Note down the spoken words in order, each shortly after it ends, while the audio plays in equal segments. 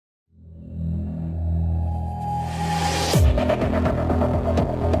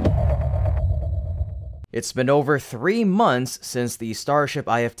It's been over 3 months since the Starship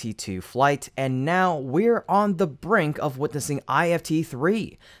IFT-2 flight, and now we're on the brink of witnessing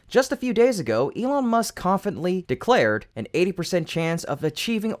IFT-3. Just a few days ago, Elon Musk confidently declared an 80% chance of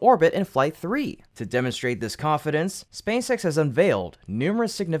achieving orbit in Flight 3. To demonstrate this confidence, SpaceX has unveiled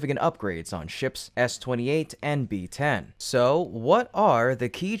numerous significant upgrades on Ships S28 and B10. So, what are the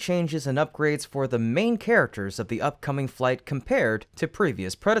key changes and upgrades for the main characters of the upcoming flight compared to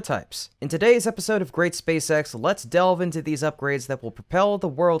previous prototypes? In today's episode of Great SpaceX, let's delve into these upgrades that will propel the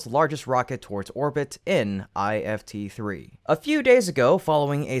world's largest rocket towards orbit in IFT-3. A few days ago,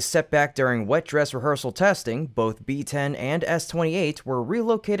 following a setback during wet dress rehearsal testing, both B10 and S28 were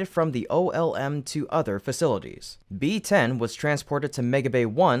relocated from the OLM to other facilities. B10 was transported to Mega Bay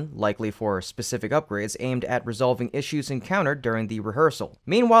 1, likely for specific upgrades aimed at resolving issues encountered during the rehearsal.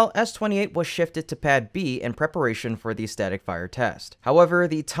 Meanwhile, S28 was shifted to Pad B in preparation for the static fire test. However,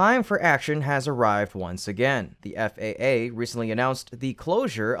 the time for action has arrived once again. The FAA recently announced the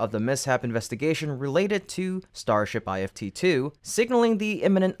closure of the mishap investigation related to Starship IFT-2, signaling the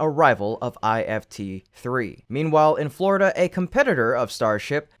imminent arrival of IFT-3. Meanwhile, in Florida, a competitor of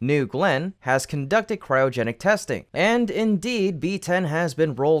Starship, New Glenn, has conducted cryogenic testing. And indeed, B10 has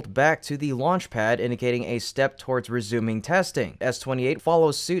been rolled back to the launch pad, indicating a step towards resuming testing. S28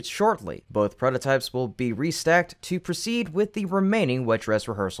 follows suit shortly. Both prototypes will be restacked to proceed with the remaining wet dress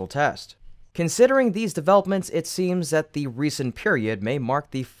rehearsal test. Considering these developments, it seems that the recent period may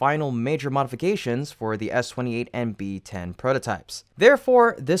mark the final major modifications for the S28 and B10 prototypes.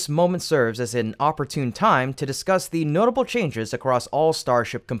 Therefore, this moment serves as an opportune time to discuss the notable changes across all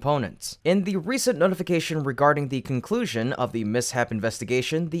Starship components. In the recent notification regarding the conclusion of the mishap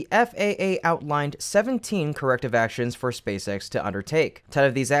investigation, the FAA outlined 17 corrective actions for SpaceX to undertake. 10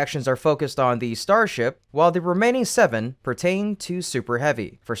 of these actions are focused on the Starship, while the remaining 7 pertain to Super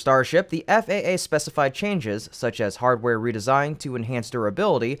Heavy. For Starship, the FAA specified changes such as hardware redesign to enhance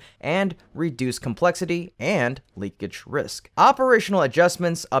durability and reduce complexity and leakage risk. Operational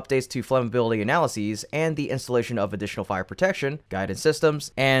adjustments, updates to flammability analyses, and the installation of additional fire protection, guidance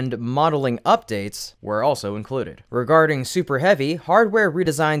systems, and modeling updates were also included. Regarding Super Heavy, hardware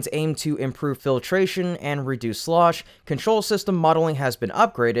redesigns aim to improve filtration and reduce slosh, control system modeling has been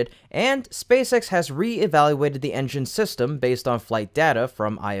upgraded, and SpaceX has re-evaluated the engine system based on flight data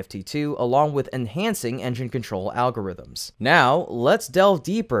from IFT-2 along with enhancing engine control algorithms. Now, let's delve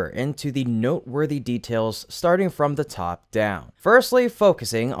deeper into the noteworthy details starting from the top down. Firstly,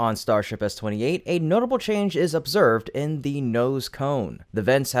 focusing on Starship S28, a notable change is observed in the nose cone. The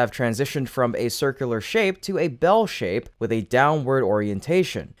vents have transitioned from a circular shape to a bell shape with a downward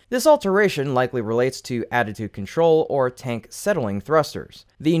orientation. This alteration likely relates to attitude control or tank settling thrusters.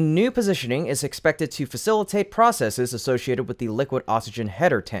 The new positioning is expected to facilitate processes associated with the liquid oxygen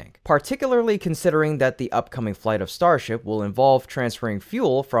header tank, particularly considering that the upcoming flight of Starship will involve transferring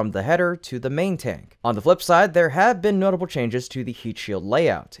fuel from the header to the main tank. On the flip side, there have been notable changes to the heat shield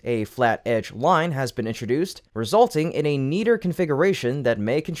layout. A flat edge line has been introduced, resulting in a neater configuration that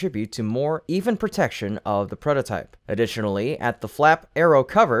may contribute to more even protection of the prototype. Additionally, at the flap arrow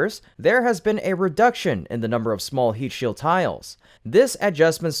covers, there has been a reduction in the number of small heat shield tiles. This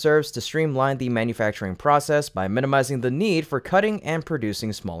adjustment serves to streamline the manufacturing process by minimizing the need for cutting and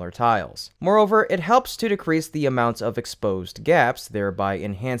producing smaller tiles. Moreover, it helps to decrease the amount of exposed gaps, thereby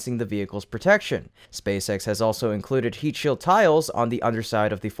enhancing the vehicle's protection. SpaceX has also included heat shield tiles on the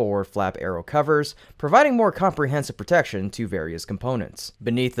underside of the forward flap arrow covers, providing more comprehensive protection to various components.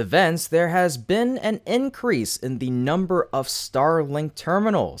 Beneath the vents, there has been an increase in the number of Starlink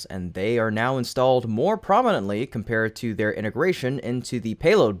terminals, and they are now installed more prominently compared to their integration into the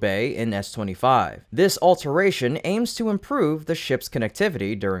payload bay in S25. This alteration aims to improve the ship's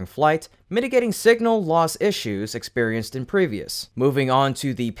connectivity during flight, mitigating signal loss issues experienced in previous. Moving on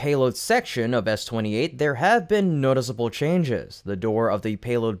to the payload section of S28, there have been noticeable changes. The door of the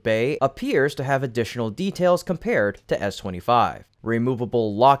payload bay appears to have additional details compared to S25.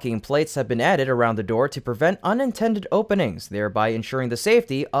 Removable locking plates have been added around the door to prevent unintended openings, thereby ensuring the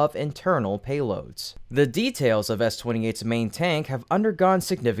safety of internal payloads. The details of S28's main tank have undergone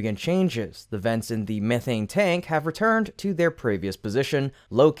significant changes. The vents in the methane tank have returned to their previous position,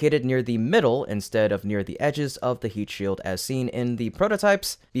 located near the middle instead of near the edges of the heat shield as seen in the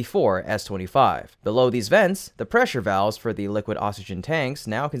prototypes before S25. Below these vents, the pressure valves for the liquid oxygen tanks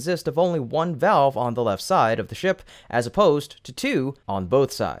now consist of only one valve on the left side of the ship as opposed to 2 on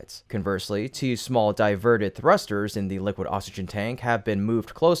both sides. Conversely, 2 small diverted thrusters in the liquid oxygen tank have been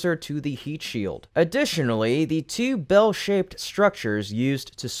moved closer to the heat shield. Additionally, Additionally, the two bell-shaped structures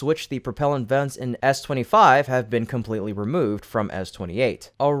used to switch the propellant vents in S25 have been completely removed from S28.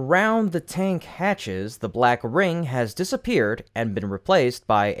 Around the tank hatches, the black ring has disappeared and been replaced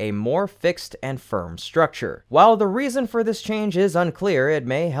by a more fixed and firm structure. While the reason for this change is unclear, it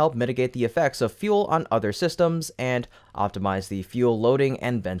may help mitigate the effects of fuel on other systems and optimize the fuel loading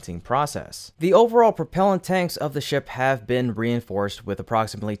and venting process. The overall propellant tanks of the ship have been reinforced with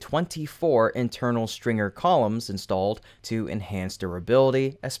approximately 24 internal stringer columns installed to enhance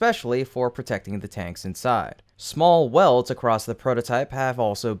durability, especially for protecting the tanks inside. Small welds across the prototype have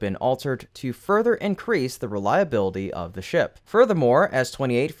also been altered to further increase the reliability of the ship. Furthermore,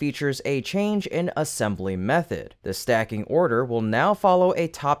 S28 features a change in assembly method. The stacking order will now follow a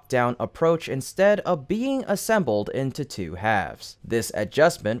top-down approach instead of being assembled into two halves. This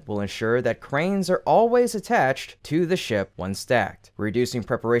adjustment will ensure that cranes are always attached to the ship when stacked, reducing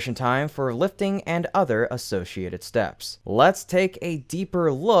preparation time for lifting and other associated steps. Let's take a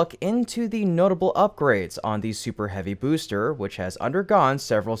deeper look into the notable upgrades on the Super Heavy booster, which has undergone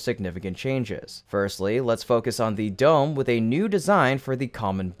several significant changes. Firstly, let's focus on the dome with a new design for the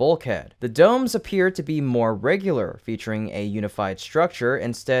common bulkhead. The domes appear to be more regular, featuring a unified structure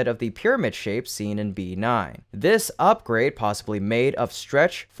instead of the pyramid shape seen in B9. This upgrade, possibly made of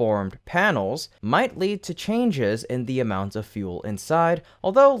stretch-formed panels, might lead to changes in the amount of fuel inside,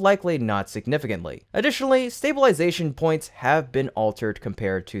 although likely not significantly. Additionally, stabilization points have been altered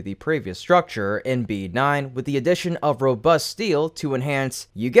compared to the previous structure in B9, with the addition of robust steel to enhance,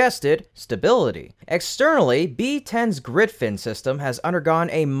 you guessed it, stability. Externally, B10's grid fin system has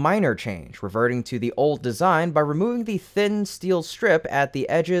undergone a minor change, reverting to the old design by removing the thin steel strip at the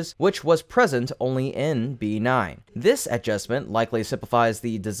edges, which was present only in B9. This adjustment likely simplifies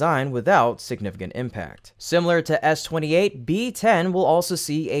the design without significant impact. Similar to S28, B10 will also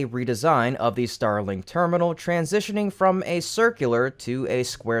see a redesign of the Starlink terminal, transitioning from a circular to a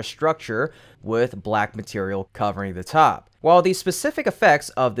square structure with black material covering the top. While the specific effects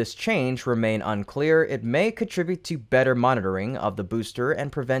of this change remain unclear, it may contribute to better monitoring of the booster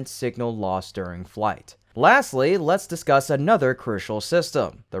and prevent signal loss during flight. Lastly, let's discuss another crucial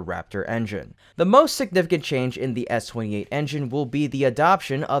system, the Raptor Engine. The most significant change in the S28 engine will be the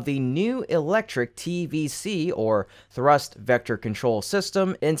adoption of the new electric TVC, or Thrust Vector Control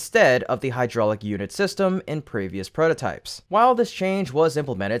System, instead of the hydraulic unit system in previous prototypes. While this change was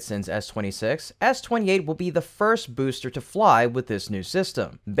implemented since S26, S28 will be the first booster to fly with this new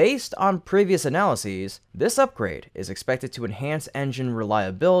system. Based on previous analyses, this upgrade is expected to enhance engine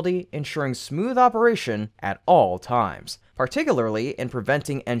reliability, ensuring smooth operation at all times, particularly in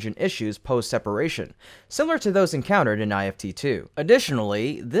preventing engine issues post-separation, similar to those encountered in IFT-2.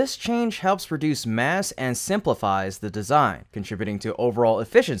 Additionally, this change helps reduce mass and simplifies the design, contributing to overall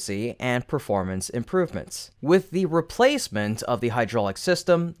efficiency and performance improvements. With the replacement of the hydraulic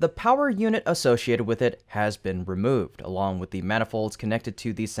system, the power unit associated with it has been removed, along with the manifolds connected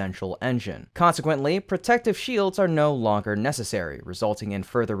to the central engine. Consequently, protective shields are no longer necessary, resulting in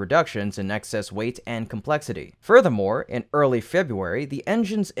further reductions in excess weight and complexity. Furthermore, in early February, the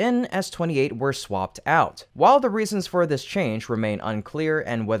engines in S28 were swapped out. While the reasons for this change remain unclear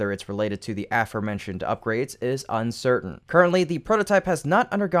and whether it's related to the aforementioned upgrades is uncertain. Currently, the prototype has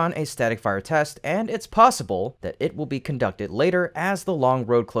not undergone a static fire test, and it's possible that it will be conducted later as the long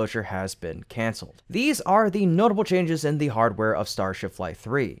road closure has been cancelled. These are the notable changes in the hardware of Starship Flight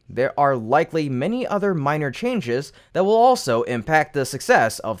 3. There are likely many other minor changes that will also impact the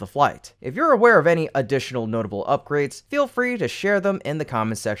success of the flight. If you're aware of any additional notable upgrades, feel free to share them in the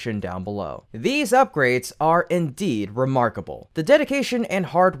comment section down below. These upgrades are indeed remarkable. The dedication and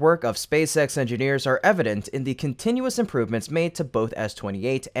hard work of SpaceX engineers are evident in the continuous improvements made to both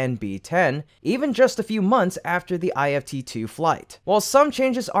S28 and B10, even just a few months after the IFT-2 flight. While some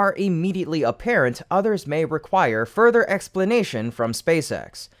changes are immediately apparent, others may require further explanation from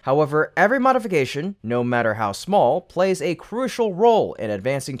SpaceX. However, every modification, no matter how small, plays a crucial role in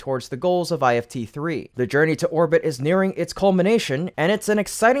advancing towards the goals of IFT-3. The journey to orbit is nearing its culmination, and it's an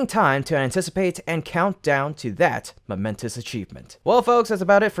exciting time to anticipate and count down to that momentous achievement. Well, folks, that's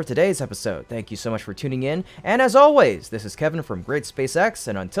about it for today's episode. Thank you so much for tuning in, and as always, this is Kevin from Great SpaceX,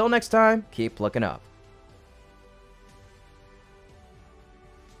 and until next time, keep looking up.